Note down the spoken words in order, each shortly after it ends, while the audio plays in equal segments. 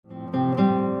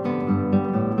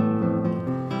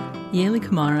Yaeli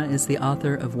Kamara is the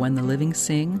author of When the Living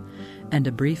Sing and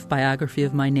A Brief Biography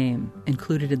of My Name,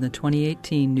 included in the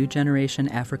 2018 New Generation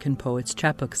African Poets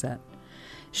chapbook set.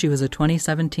 She was a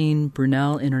 2017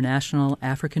 Brunel International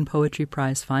African Poetry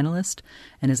Prize finalist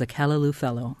and is a Callaloo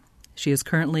Fellow. She is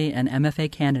currently an MFA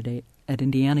candidate at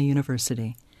Indiana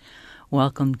University.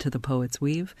 Welcome to The Poet's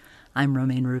Weave. I'm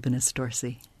Romaine Rubinis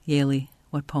Dorsey. Yaeli,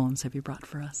 what poems have you brought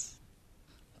for us?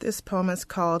 This poem is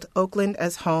called Oakland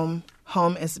as Home,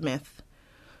 Home as Myth.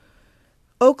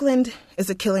 Oakland is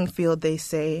a killing field, they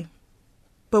say.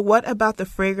 But what about the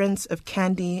fragrance of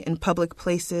candy in public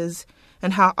places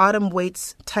and how autumn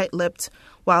waits tight-lipped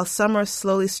while summer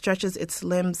slowly stretches its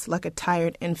limbs like a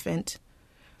tired infant?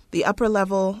 The upper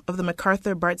level of the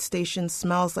MacArthur BART station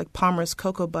smells like Palmer's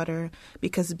cocoa butter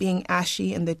because being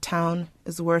ashy in the town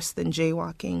is worse than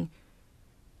jaywalking.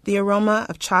 The aroma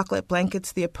of chocolate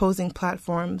blankets the opposing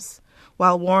platforms,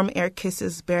 while warm air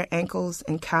kisses bare ankles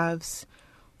and calves.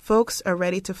 Folks are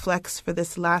ready to flex for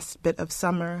this last bit of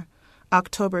summer.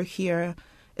 October here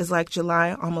is like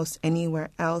July almost anywhere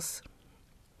else.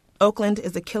 Oakland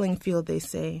is a killing field, they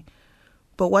say.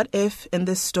 But what if, in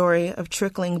this story of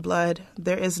trickling blood,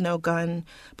 there is no gun,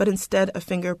 but instead a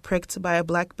finger pricked by a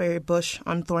blackberry bush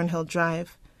on Thornhill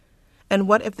Drive? And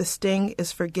what if the sting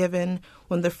is forgiven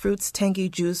when the fruit's tangy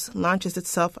juice launches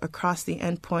itself across the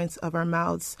endpoints of our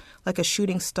mouths like a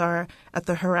shooting star at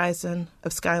the horizon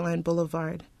of Skyline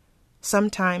Boulevard?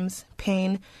 Sometimes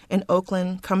pain in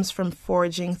Oakland comes from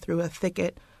foraging through a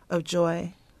thicket of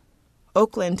joy.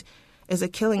 Oakland is a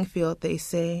killing field, they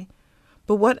say.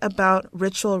 But what about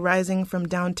ritual rising from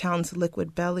downtown's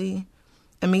liquid belly?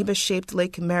 Amoeba-shaped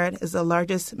Lake Merritt is the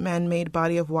largest man-made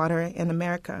body of water in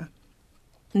America.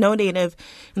 No native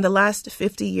in the last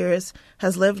 50 years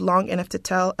has lived long enough to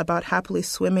tell about happily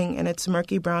swimming in its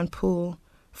murky brown pool,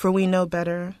 for we know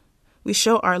better. We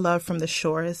show our love from the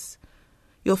shores.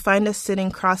 You'll find us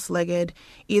sitting cross-legged,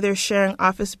 either sharing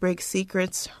office break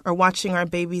secrets or watching our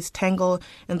babies tangle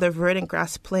in the verdant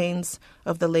grass plains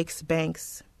of the lake's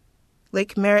banks.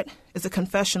 Lake Merritt is a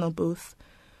confessional booth.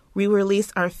 We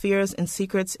release our fears and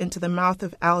secrets into the mouth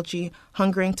of algae,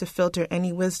 hungering to filter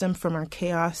any wisdom from our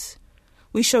chaos.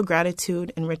 We show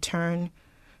gratitude in return,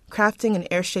 crafting an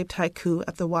air-shaped haiku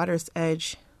at the water's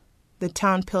edge. The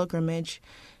town pilgrimage,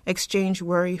 exchange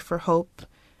worry for hope,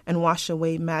 and wash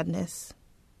away madness.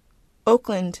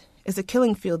 Oakland is a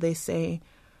killing field, they say.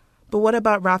 But what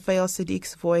about Raphael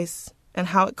Sadiq's voice and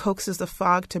how it coaxes the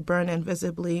fog to burn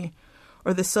invisibly?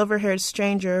 Or the silver-haired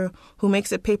stranger who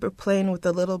makes a paper plane with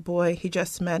the little boy he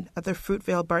just met at the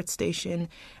Fruitvale BART station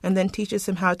and then teaches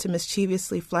him how to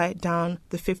mischievously fly it down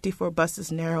the 54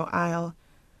 buses' narrow aisle?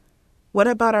 What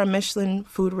about our Michelin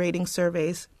food rating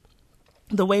surveys?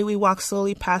 The way we walk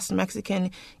slowly past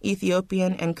Mexican,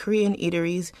 Ethiopian, and Korean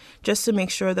eateries just to make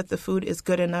sure that the food is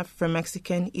good enough for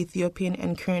Mexican, Ethiopian,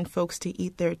 and Korean folks to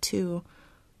eat there too.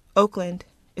 Oakland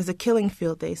is a killing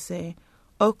field, they say.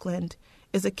 Oakland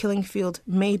is a killing field,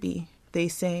 maybe, they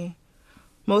say.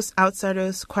 Most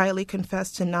outsiders quietly confess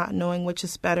to not knowing which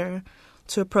is better,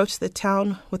 to approach the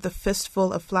town with a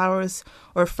fistful of flowers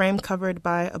or a frame covered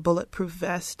by a bulletproof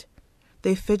vest.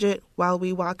 They fidget while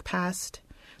we walk past,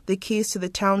 the keys to the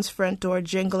town's front door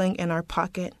jingling in our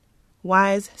pocket.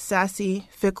 Wise, sassy,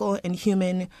 fickle, and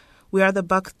human, we are the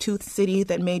buck-toothed city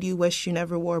that made you wish you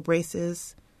never wore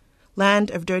braces.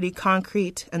 Land of dirty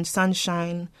concrete and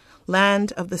sunshine,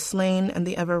 land of the slain and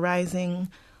the ever-rising,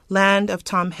 land of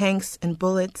Tom Hanks and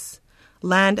bullets,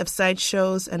 land of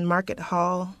sideshows and market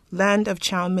hall, land of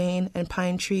chow mein and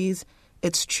pine trees.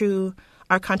 It's true,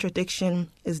 our contradiction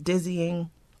is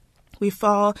dizzying. We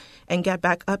fall and get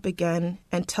back up again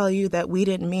and tell you that we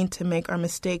didn't mean to make our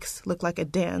mistakes look like a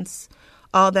dance,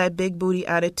 all that big booty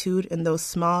attitude in those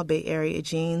small Bay Area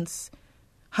jeans.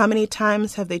 How many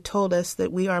times have they told us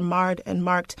that we are marred and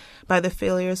marked by the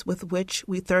failures with which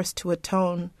we thirst to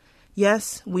atone?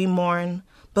 Yes, we mourn,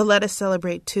 but let us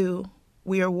celebrate too.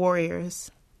 We are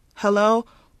warriors. Hello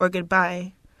or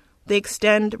goodbye. They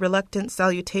extend reluctant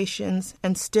salutations,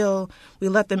 and still we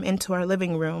let them into our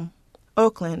living room.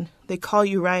 Oakland, they call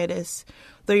you riotous,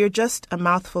 though you're just a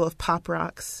mouthful of pop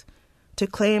rocks. To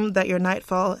claim that your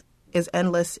nightfall is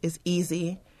endless is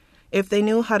easy. If they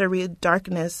knew how to read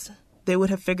darkness, they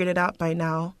would have figured it out by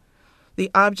now.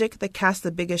 The object that casts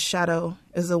the biggest shadow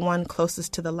is the one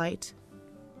closest to the light.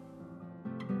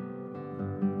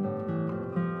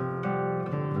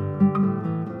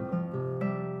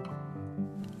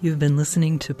 You've been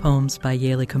listening to poems by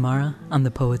Yaeli Kamara on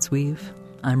The Poet's Weave.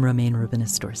 I'm Romaine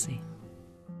Rubinis Dorsey.